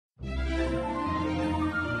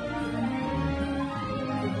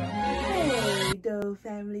Hello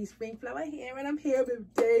family, Spring Flower here, and I'm here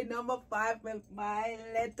with day number 5 with my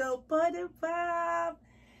little pudding pop.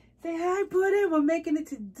 Say hi, pudding. We're making it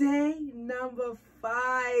to day number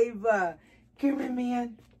 5. Come here,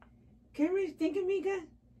 man. Come here, think of me, good.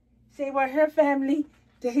 Say we're her family,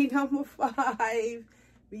 day number 5.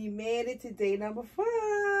 We made it to day number 5.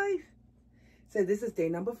 So this is day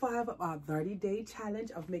number 5 of our 30-day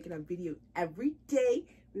challenge of making a video every day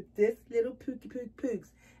with this little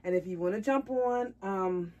pooks. And if you want to jump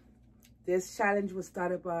on, this challenge was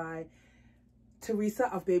started by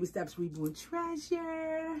Teresa of Baby Steps Reborn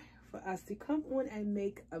Treasure for us to come on and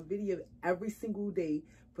make a video every single day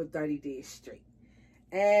for 30 days straight.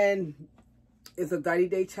 And it's a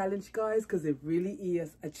 30-day challenge, guys, because it really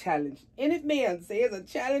is a challenge. In it, man, say it's a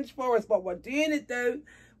challenge for us, but we're doing it though.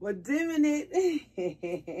 We're doing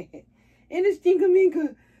it. In the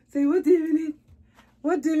stinker-minker. Say we're doing it.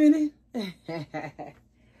 We're doing it.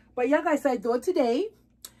 But yeah, guys, I thought today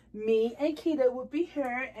me and Kita would be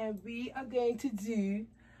here and we are going to do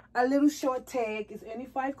a little short tag. It's only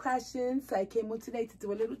 5 questions, so I came on today to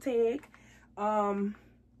do a little tag.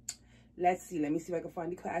 Let's see, let me see if I can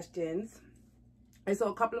find the questions. I saw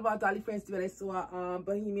a couple of our dolly friends do it. I saw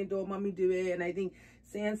Bohemian Doll Mommy do it, and I think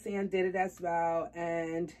San did it as well.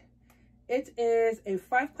 And it is a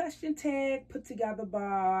 5-question tag put together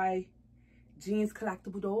by Jean's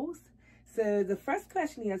Collectible Dolls. So the first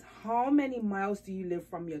question is, how many miles do you live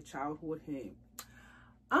from your childhood home?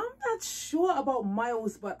 I'm not sure about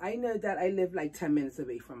miles, but I know that I live like 10 minutes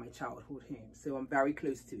away from my childhood home. So I'm very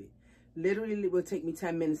close to it. Literally, it will take me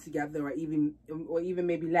 10 minutes together, or even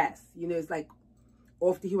maybe less. You know, it's like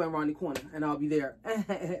off the hill and around the corner, and I'll be there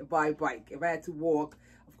by bike. If I had to walk,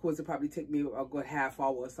 of course, it'd probably take me a good half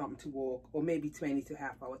hour or something to walk, or maybe 20 to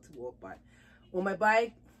half hour to walk. But on my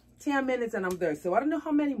bike, 10 minutes and I'm there. So I don't know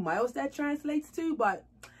how many miles that translates to, but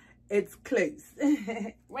it's close.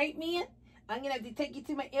 Right, man? I'm going to have to take you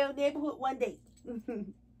to my old neighborhood one day.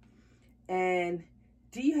 And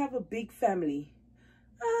do you have a big family?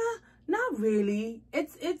 Not really.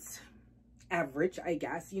 It's average, I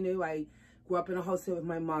guess. You know, I grew up in a household with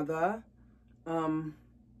my mother, and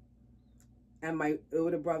my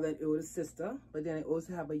older brother and older sister. But then I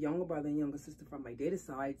also have a younger brother and younger sister from my dad's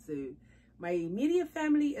side. So my immediate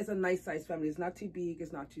family is a nice size family. It's not too big,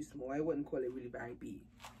 it's not too small. I wouldn't call it really very big.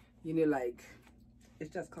 You know, like,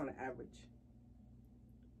 it's just kind of average.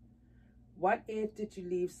 What age did you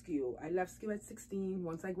leave school? I left school at 16.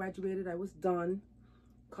 Once I graduated, I was done.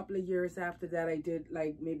 A couple of years after that, I did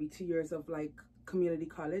like maybe 2 years of like community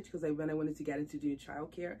college, because when I wanted to get into doing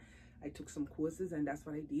childcare, I took some courses and that's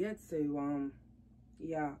what I did. So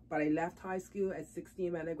yeah, but I left high school at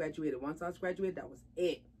 16 when I graduated. Once I was graduated, that was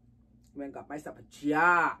it. When I got myself a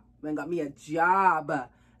job. When I got me a job.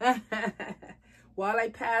 While I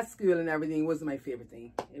passed school and everything, it wasn't my favorite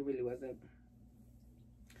thing. It really wasn't.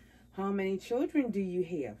 How many children do you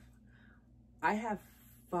have? I have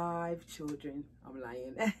 5 children. I'm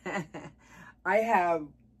lying. I have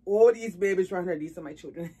all these babies right here. These are my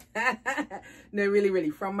children. No, really.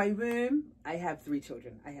 From my womb, I have 3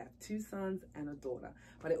 children. I have 2 sons and a daughter.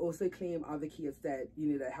 But I also claim other kids that,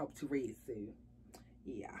 you know, that help to raise. So,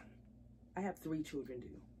 yeah. I have 3 children,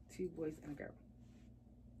 2 boys and a girl.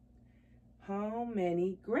 How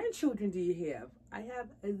many grandchildren do you have? I have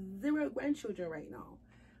 0 grandchildren right now.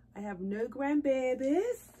 I have no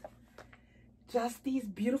grandbabies. Just these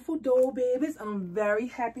beautiful doll babies. I'm very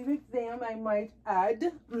happy with them, I might add.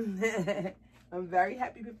 I'm very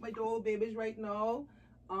happy with my doll babies right now.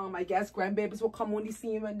 I guess grandbabies will come on the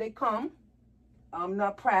scene when they come. I'm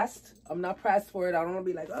not pressed. I'm not pressed for it. I don't want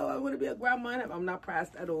to be like, oh, I want to be a grandma. I'm not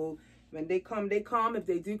pressed at all. When they come, they come. If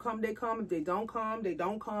they do come, they come. If they don't come, they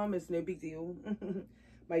don't come. It's no big deal.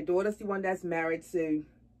 My daughter's the one that's married, so.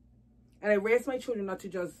 And I raised my children not to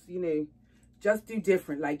just, you know, just do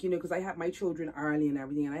different. Like, you know, because I had my children early and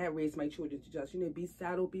everything. And I had raised my children to just, you know, be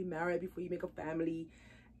settled, be married before you make a family.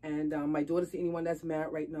 And my daughter's the only one that's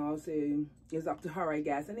married right now. So it's up to her, I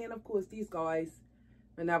guess. And then, of course, these guys,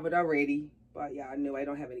 whenever they're ready. But yeah, no, I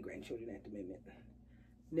don't have any grandchildren at the moment.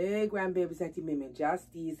 No grandbabies at the moment.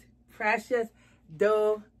 Just these precious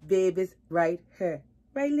doll babies right here.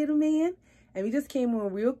 Right, little man? And we just came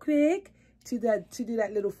on real quick to do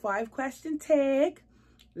that little 5-question tag,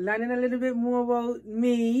 learning a little bit more about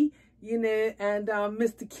me, you know, and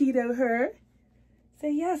Mr. Keto here. So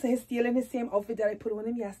yeah, so he's still in the same outfit that I put on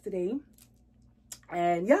him yesterday.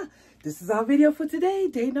 And yeah, this is our video for today.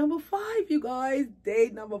 Day number 5, you guys. Day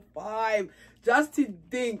number 5. Just to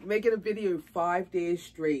think, making a video 5 days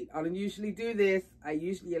straight. I don't usually do this. I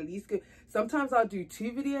usually at least go. Sometimes I'll do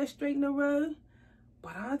 2 videos straight in a row.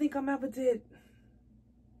 But I don't think I'm ever did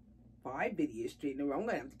 5 videos straight in a row. I'm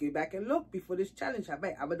gonna have to go back and look before this challenge. Have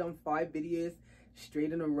I ever done 5 videos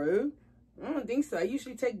straight in a row? I don't think so. I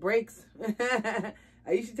usually take breaks. I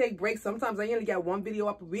usually take breaks. Sometimes I only get 1 video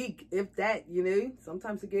up a week, if that, you know.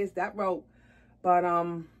 Sometimes it gets that route. But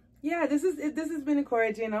yeah, this has been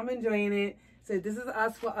encouraging. I'm enjoying it. So this is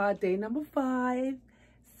us for our day number 5.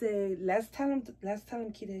 So let's tell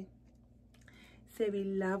them, kiddo. So we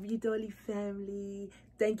love you, Dolly family.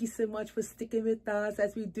 Thank you so much for sticking with us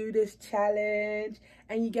as we do this challenge.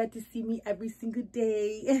 And you get to see me every single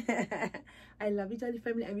day. I love you, Dolly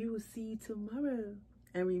family. And we will see you tomorrow.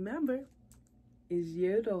 And remember, it's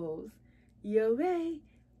your dolls, your way.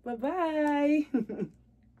 Bye-bye.